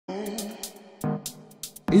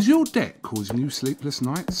Is your debt causing you sleepless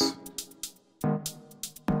nights?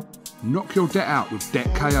 Knock your debt out with Debt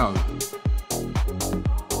KO.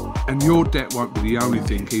 And your debt won't be the only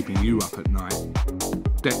thing keeping you up at night.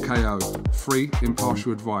 Debt KO, free,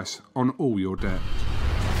 impartial advice on all your debt.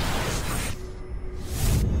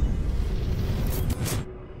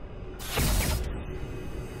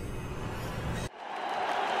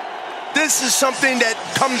 This is something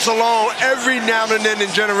that comes along every now and then in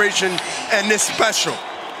generation, and it's special.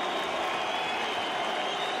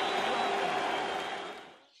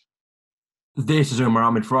 This is UMAR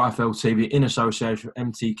AHMED for IFL TV in association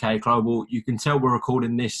with MTK Global. You can tell we're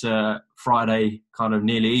recording this Friday, kind of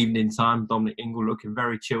nearly evening time. Dominic Ingle looking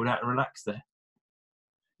very chilled out and relaxed there.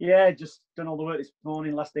 Yeah, just done all the work this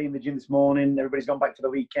morning. Last day in the gym this morning. Everybody's gone back for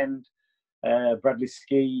the weekend. Bradley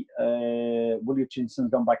Ski, Willie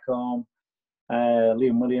Hutchinson's gone back home.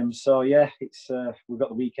 Liam Williams. So yeah, it's we've got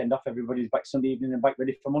the weekend off. Everybody's back Sunday evening and back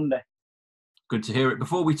ready for Monday. Good to hear it.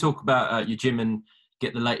 Before we talk about your gym and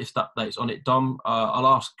get the latest updates on it, Dom, I'll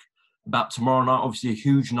ask about tomorrow night. Obviously a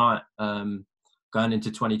huge night going into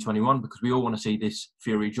 2021 because we all want to see this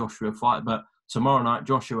Fury-Joshua fight. But tomorrow night,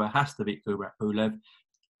 Joshua has to beat Pulev.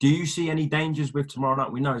 Do you see any dangers with tomorrow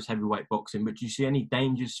night? We know it's heavyweight boxing, but do you see any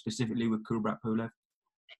dangers specifically with Pulev?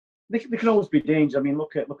 There can always be dangers. I mean,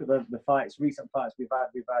 look at the fights, recent fights we've had.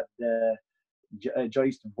 We've had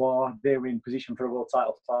Joyce Dubois. They were in position for a world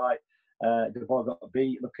title fight. Dubois got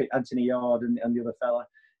beat. Look at Anthony Yard and the other fella.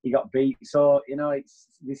 He got beat. So, you know,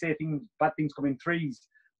 they say bad things come in threes.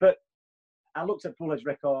 But I looked at Pulev's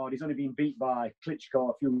record. He's only been beat by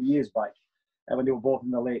Klitschko a few years back when they were both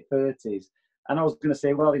in the late 30s. And I was going to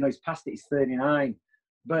say, well, you know, he's past it. He's 39.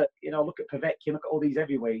 But, you know, look at Povetkin. Look at all these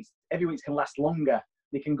heavyweights. Heavyweights can last longer.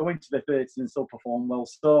 They can go into their 30s and still perform well.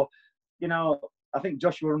 So, you know, I think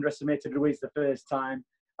Joshua underestimated Ruiz the first time.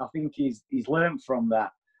 I think he's learned from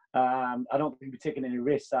that. I don't think he'll be taking any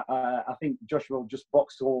risks. I think Joshua will just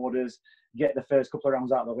box to orders, get the first couple of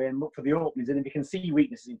rounds out of the way and look for the openings. And if he can see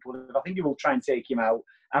weaknesses in Pulev, I think he will try and take him out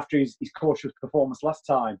after his cautious performance last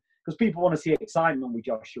time. Because people want to see excitement with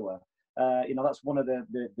Joshua. You know, that's one of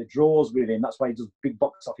the draws with him. That's why he does big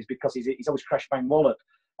box office, because he's always crash bang wallop.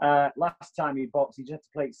 Last time he boxed, he just had to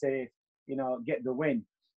play it safe, you know, get the win.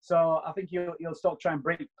 So I think he'll start trying to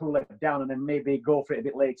break Pulev down and then maybe go for it a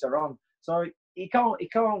bit later on. So he can't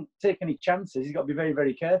take any chances. He's got to be very,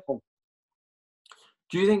 very careful.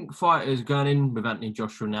 Do you think fighters going in with Anthony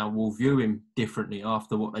Joshua now will view him differently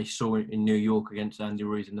after what they saw in New York against Andy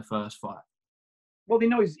Ruiz in the first fight? Well, they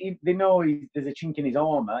know there's a chink in his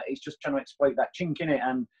armour. He's just trying to exploit that chink in it,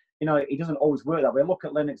 and you know it doesn't always work that way. Look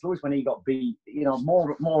at Lennox Lewis when he got beat. You know,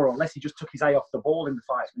 more or less, he just took his eye off the ball in the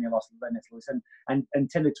fights when he lost to Lennox Lewis, and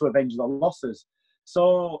tended to avenge the losses.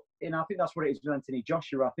 So, you know, I think that's what it is with Anthony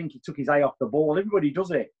Joshua. I think he took his eye off the ball. Everybody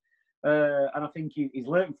does it. And I think he's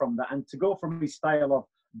learned from that. And to go from his style of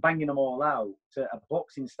banging them all out to a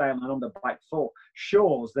boxing style and on the back foot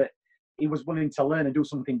shows that he was willing to learn and do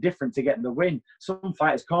something different to get the win. Some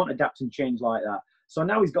fighters can't adapt and change like that. So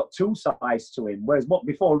now he's got two sides to him. Whereas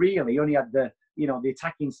before, really, he only had the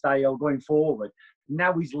attacking style going forward.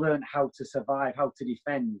 Now he's learned how to survive, how to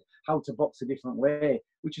defend, how to box a different way,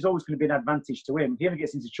 which is always going to be an advantage to him. If he ever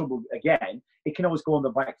gets into trouble again, he can always go on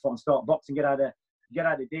the back foot and start boxing, get out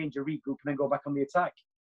of danger, regroup, and then go back on the attack.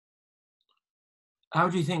 How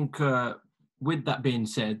do you think, with that being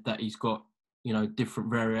said, that he's got, you know, different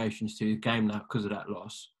variations to his game now because of that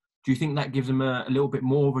loss? Do you think that gives him a little bit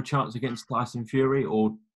more of a chance against Tyson Fury,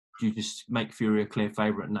 or do you just make Fury a clear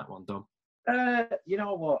favourite in that one, Dom? You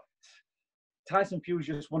know what? Tyson Fury is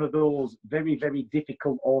just one of those very, very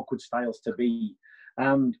difficult, awkward styles to beat.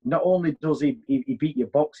 And not only does he beat your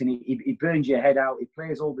boxing, he burns your head out. He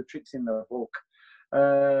plays all the tricks in the book.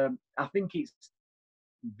 I think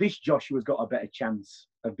this Joshua's got a better chance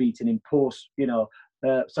of beating him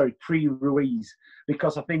pre-Ruiz,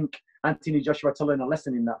 because I think Anthony Joshua had to learn a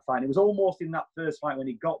lesson in that fight. It was almost in that first fight when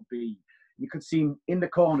he got beat. You could see him in the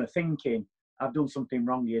corner thinking, I've done something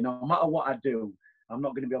wrong here. No matter what I do, I'm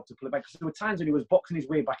not going to be able to pull it back. Because there were times when he was boxing his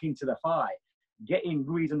way back into the fight, getting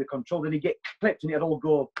Ruiz under control, then he'd get clipped and it'd all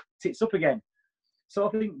go tits up again. So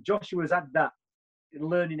I think Joshua's had that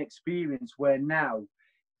learning experience where now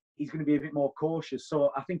he's going to be a bit more cautious.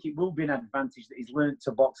 So I think it will be an advantage that he's learned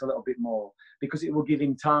to box a little bit more, because it will give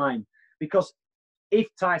him time. Because if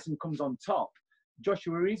Tyson comes on top,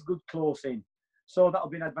 Joshua is good close in. So that'll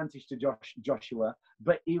be an advantage to Joshua.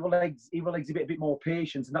 But he will exhibit a bit more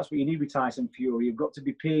patience, and that's what you need with Tyson Fury. You've got to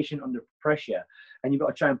be patient under pressure, and you've got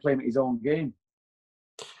to try and play him at his own game.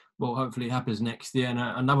 Well, hopefully it happens next year. And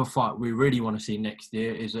another fight we really want to see next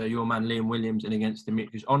year is your man Liam Williams in against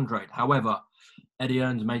Demetrius Andrade. However, Eddie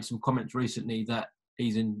Hearn's made some comments recently that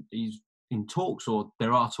he's in talks, or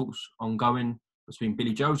there are talks ongoing between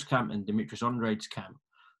Billy Joe's camp and Demetrius Andrade's camp.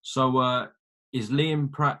 So is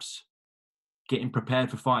Liam perhaps getting prepared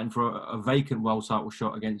for fighting for a vacant world title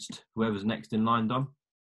shot against whoever's next in line, Dom?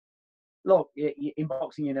 Look, in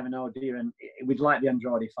boxing, you never know, dear, and we'd like the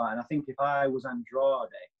Andrade fight. And I think if I was Andrade,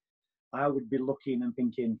 I would be looking and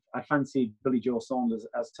thinking, I fancy Billy Joe Saunders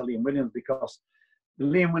as to Liam Williams, because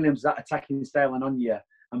Liam Williams, that attacking style and on you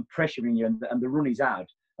and pressuring you, and the run he's had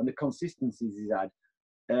and the consistencies he's had,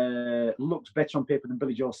 looks better on paper than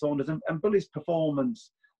Billy Joe Saunders. And Billy's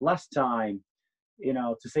performance last time, you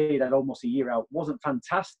know, to say that almost a year out, wasn't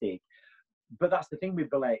fantastic. But that's the thing with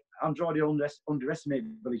Billy. Andrade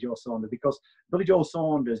underestimated Billy Joe Saunders, because Billy Joe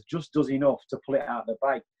Saunders just does enough to pull it out of the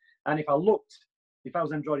bag. And if I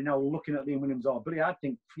was Andrade now looking at Liam Williams or Billy, I'd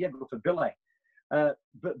think, yeah, go for Billy.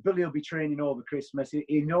 But Billy will be training over Christmas.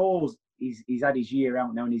 He knows he's had his year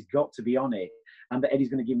out now and he's got to be on it, and that Eddie's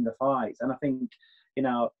going to give him the fights. And I think, you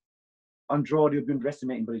know, Andrade will be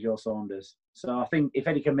underestimating Billy Joe Saunders. So I think if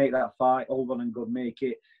Eddie can make that fight, all well and good, make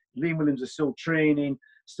it. Liam Williams is still training,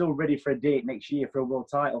 still ready for a date next year for a world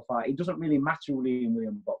title fight. It doesn't really matter who Liam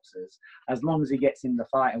Williams boxes, as long as he gets in the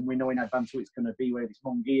fight and we know in advance who it's going to be, whether it's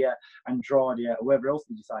Munguia, Andrade, or whoever else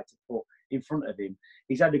they decide to put in front of him.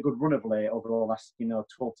 He's had a good run of late over the last,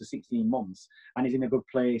 12 to 16 months, and he's in a good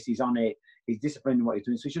place. He's on it. He's disciplined in what he's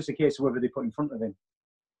doing. So it's just a case of whether they put in front of him.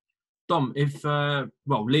 Dom, if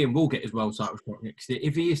Liam will get his world title shot next year,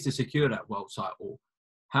 if he is to secure that world title,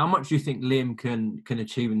 how much do you think Liam can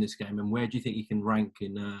achieve in this game, and where do you think he can rank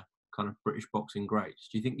in kind of British boxing greats?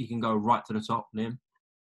 Do you think he can go right to the top, Liam?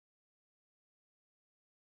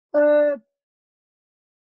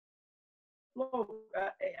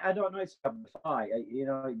 I don't know. It's a fight.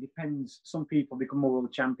 It depends. Some people become a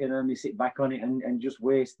world champion and they sit back on it and just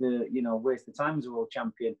waste the time as a world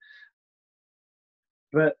champion.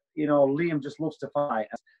 But Liam just loves to fight,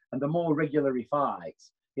 and the more regular he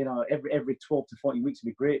fights, every 12 to 14 weeks would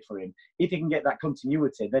be great for him. If he can get that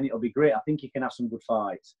continuity, then it'll be great. I think he can have some good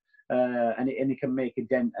fights, and he can make a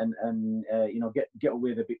dent and get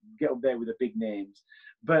up there with the big names.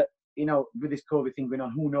 But with this COVID thing going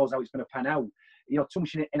on, who knows how it's going to pan out? Too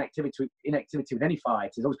much inactivity with any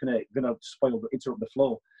fight is always going to interrupt the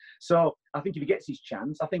flow. So I think if he gets his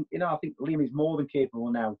chance, I think Liam is more than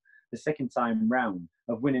capable now, the second time round,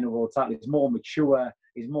 of winning a world title. He's more mature,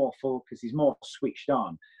 he's more focused, he's more switched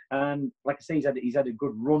on. And like I say, he's had a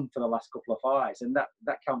good run for the last couple of fights, and that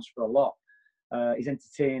counts for a lot. He's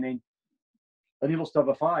entertaining, and he loves to have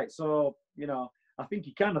a fight. So, I think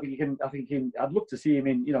he can. I'd love to see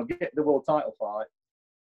him get the world title fight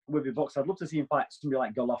with the box. I'd love to see him fight somebody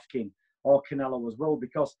like Golovkin or Canelo as well,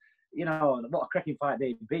 because, what a cracking fight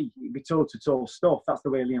they'd be. It'd be toe-to-toe stuff. That's the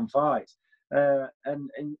way Liam fights.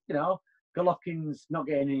 And Golovkin's not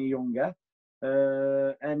getting any younger.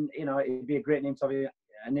 And, it'd be a great name to have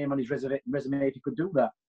a name on his resume if he could do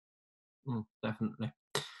that. Definitely.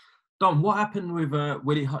 Dom, what happened with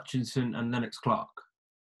Willie Hutchinson and Lennox Clark?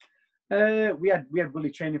 We had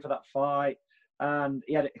Willie training for that fight, and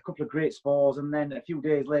he had a couple of great spars, and then a few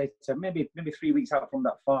days later, maybe 3 weeks out from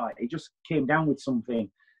that fight, he just came down with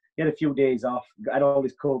something. He had a few days off, had all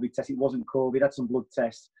his COVID tests. It wasn't COVID, had some blood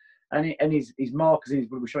tests, and his markers in his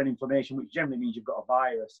blood were showing inflammation, which generally means you've got a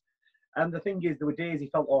virus. And the thing is, there were days he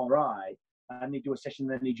felt all right, and he'd do a session,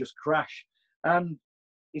 then he'd just crash. And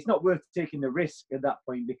it's not worth taking the risk at that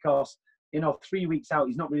point, because 3 weeks out,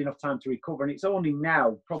 he's not really enough time to recover. And it's only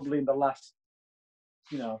now, probably in the last,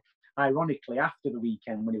 ironically, after the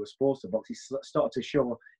weekend when he was supposed to box, he started to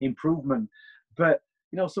show improvement. But,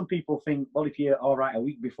 some people think, well, if you're all right a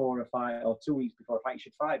week before a fight or 2 weeks before a fight, you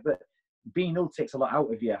should fight. But being ill takes a lot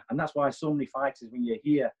out of you. And that's why so many fighters, when you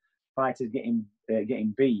hear fighters getting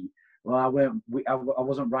beat, well, I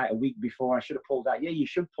wasn't right a week before, I should have pulled out. Yeah, you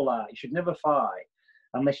should pull out. You should never fight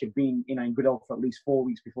unless you've been in good health for at least 4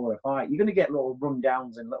 weeks before a fight. You're going to get little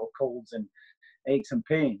rundowns and little colds and aches and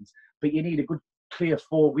pains, but you need a good clear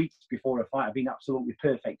 4 weeks before a fight of being absolutely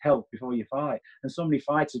perfect health before you fight. And so many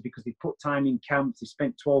fighters, because they put time in camps, they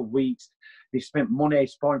spent 12 weeks, they've spent money,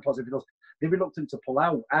 sparring positive, they're reluctant to pull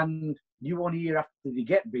out. And you only hear after they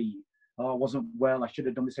get beat, oh, I wasn't well, I should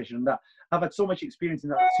have done this session and that. I've had so much experience in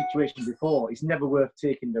that situation before. It's never worth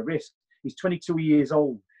taking the risk. He's 22 years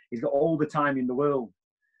old. He's got all the time in the world.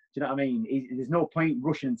 Do you know what I mean? There's no point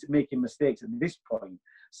rushing to making mistakes at this point.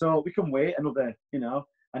 So we can wait another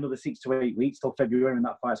 6 to 8 weeks till February, and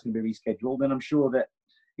that fight's going to be rescheduled. And I'm sure that,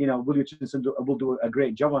 Willie Hutchinson will do a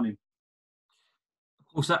great job on him.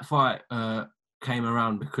 Of course, that fight came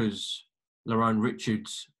around because Lerone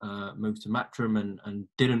Richards moved to Matchroom and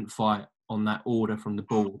didn't fight on that order from the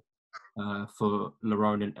board for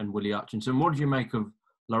Lerone and Willie Hutchinson. What did you make of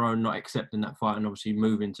Lerone not accepting that fight and obviously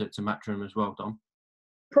moving to Matchroom as well, Dom?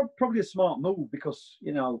 Probably a smart move because,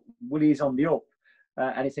 you know, Willie's on the up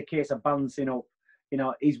and it's a case of balancing up. You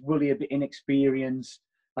know, is Willie a bit inexperienced?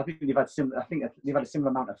 I think they've had a similar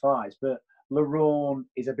amount of fights, but Lerone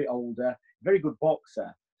is a bit older, very good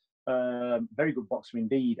boxer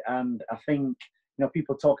indeed. And I think, you know,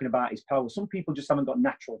 people talking about his power. Some people just haven't got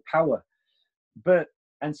natural power,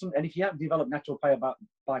 and if you haven't developed natural power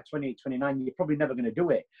by 28, 29, you're probably never going to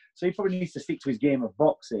do it. So he probably needs to stick to his game of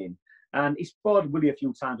boxing. And he sparred Willie a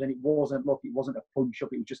few times, and it wasn't a punch-up.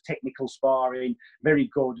 It was just technical sparring, very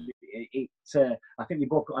good. I think they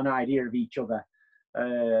both got an idea of each other,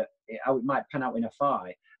 how it might pan out in a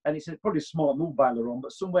fight. And it's probably a smart move by Lerone,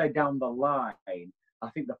 but somewhere down the line, I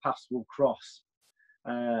think the paths will cross.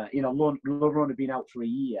 You know, Lerone had been out for a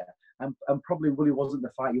year, and probably Willie wasn't the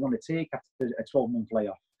fight you want to take after a 12-month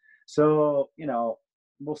layoff. So, you know,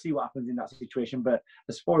 we'll see what happens in that situation. But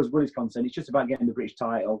as far as Willie's concerned, it's just about getting the British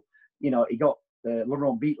title. You know, he got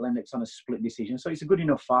Lerone beat Lennox on a split decision, so it's a good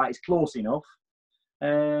enough fight. It's close enough.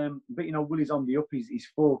 But, you know, Willie's on the up. He's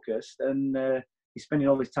focused, and he's spending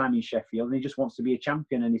all his time in Sheffield, and he just wants to be a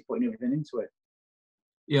champion, and he's putting everything into it.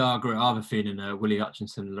 Yeah, I agree. I have a feeling Willie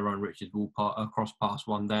Hutchinson and Lerone Richards will cross paths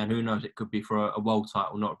one day, and who knows, it could be for a world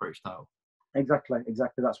title, not a British title. Exactly.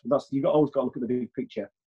 That's you've always got to look at the big picture.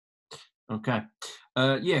 Okay.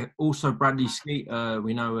 Yeah. Also, Bradley Skeet.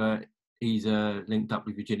 We know he's linked up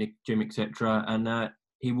with your gym, etc., and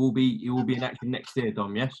he will be in action next year,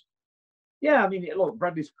 Dom. Yes. Yeah, I mean, look,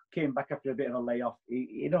 Bradley's came back after a bit of a layoff.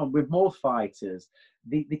 You know, with most fighters,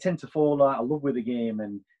 they tend to fall out of love with the game,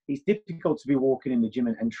 and it's difficult to be walking in the gym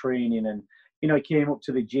and training. And, you know, he came up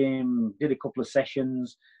to the gym, did a couple of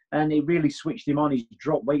sessions, and it really switched him on. He's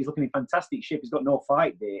dropped weight. He's looking in fantastic shape. He's got no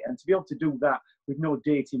fight date. And to be able to do that with no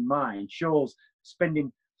date in mind shows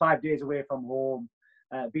spending 5 days away from home,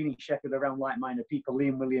 being in Sheffield around like-minded people,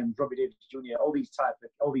 Liam Williams, Robbie Davis Jr., all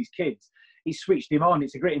these kids. He switched him on.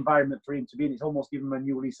 It's a great environment for him to be in. It's almost given him a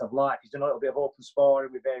new lease of life. He's done a little bit of open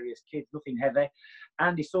sparring with various kids, nothing heavy.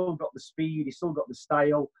 And he's still got the speed. He's still got the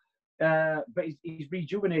style. But he's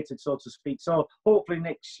rejuvenated, so to speak. So hopefully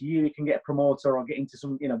next year he can get a promoter or get into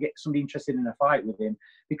get somebody interested in a fight with him,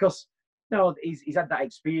 because, you know, he's had that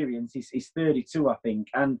experience. He's 32, I think,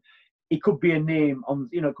 and he could be a name on,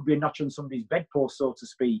 you know, it could be a notch on somebody's bedpost, so to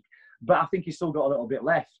speak. But I think he's still got a little bit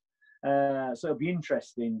left. So it'll be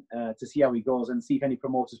interesting to see how he goes and see if any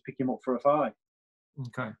promoters pick him up for a fight.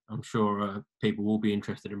 Okay, I'm sure people will be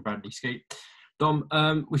interested in Bradley Skeet. Dom,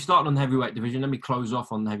 we started on the heavyweight division. Let me close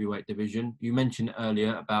off on the heavyweight division. You mentioned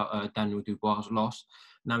earlier about Daniel Dubois' loss.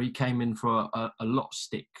 Now, he came in for a lot of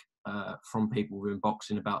stick from people within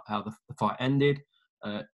boxing about how the fight ended.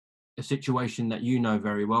 A situation that you know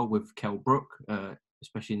very well with Kell Brook,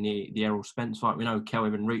 especially in the Errol Spence fight. We know Kell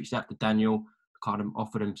even reached out to Daniel, kind of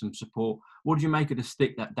offered him some support. What did you make of the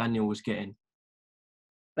stick that Daniel was getting?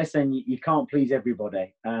 Listen, you can't please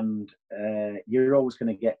everybody, and you're always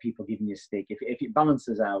going to get people giving you stick. If it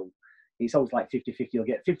balances out, it's always like 50-50. You'll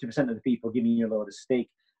get 50% of the people giving you a load of stick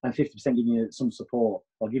and 50% giving you some support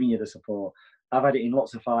or giving you the support. I've had it in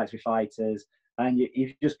lots of fights with fighters, and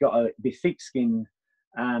you've just got to be thick-skinned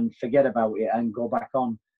and forget about it and go back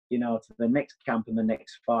on, you know, to the next camp and the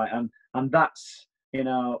next fight. And that's, you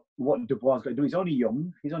know, what Dubois got to do. He's only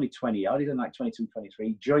young. He's only 20 odd. He's only like 22,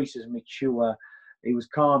 23. Joyce is mature. He was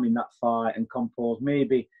calm in that fight and composed.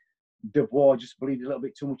 Maybe Dubois just believed a little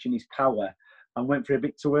bit too much in his power and went for a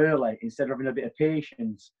bit too early instead of having a bit of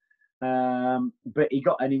patience. But he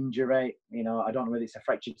got an injury. You know, I don't know whether it's a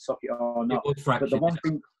fractured socket or not. It was fractured. But the one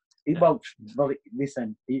thing,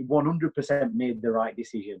 listen, he 100% made the right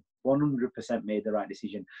decision. 100% made the right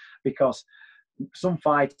decision, because some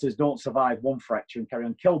fighters don't survive one fracture and carry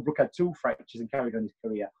on. Kell Brook had 2 fractures and carried on his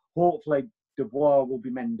career. Hopefully, Dubois will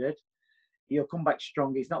be mended. He'll come back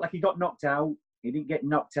stronger. It's not like he got knocked out. He didn't get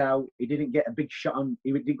knocked out. He didn't get a big shot on.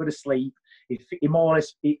 He didn't go to sleep. He more or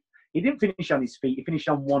less, he didn't finish on his feet. He finished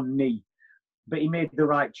on one knee. But he made the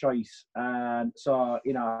right choice. So,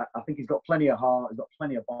 you know, I think he's got plenty of heart. He's got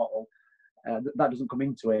plenty of bottle. That doesn't come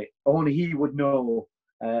into it. Only he would know.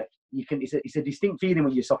 It's a distinct feeling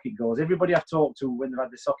when your socket goes. Everybody I've talked to when they've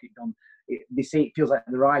had the socket done, they say it feels like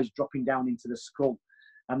their eyes dropping down into the skull.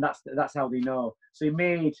 And that's how they know. So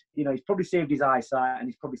he's probably saved his eyesight and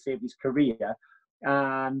he's probably saved his career.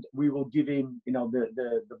 And we will give him, you know,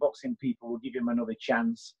 the boxing people will give him another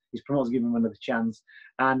chance. His promoters give him another chance.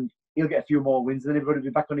 And he'll get a few more wins, and then everybody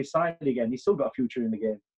will be back on his side again. He's still got a future in the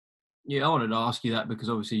game. Yeah, I wanted to ask you that because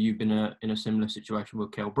obviously you've been in a similar situation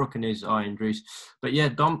with Kell Brook and his eye injuries. But yeah,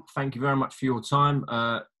 Dom, thank you very much for your time.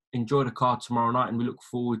 Enjoy the card tomorrow night, and we look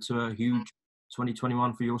forward to a huge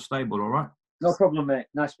 2021 for your stable, all right? No problem, mate.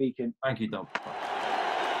 Nice speaking. Thank you, Dom.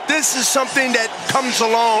 This is something that comes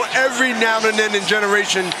along every now and then in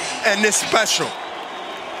generation, and it's special.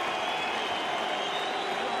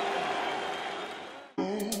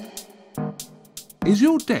 Is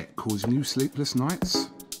your debt causing you sleepless nights?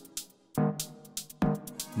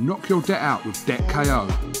 Knock your debt out with Debt KO.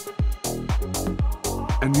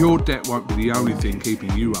 And your debt won't be the only thing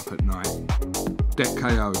keeping you up at night. Debt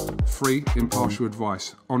KO, free impartial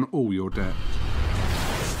advice on all your debt.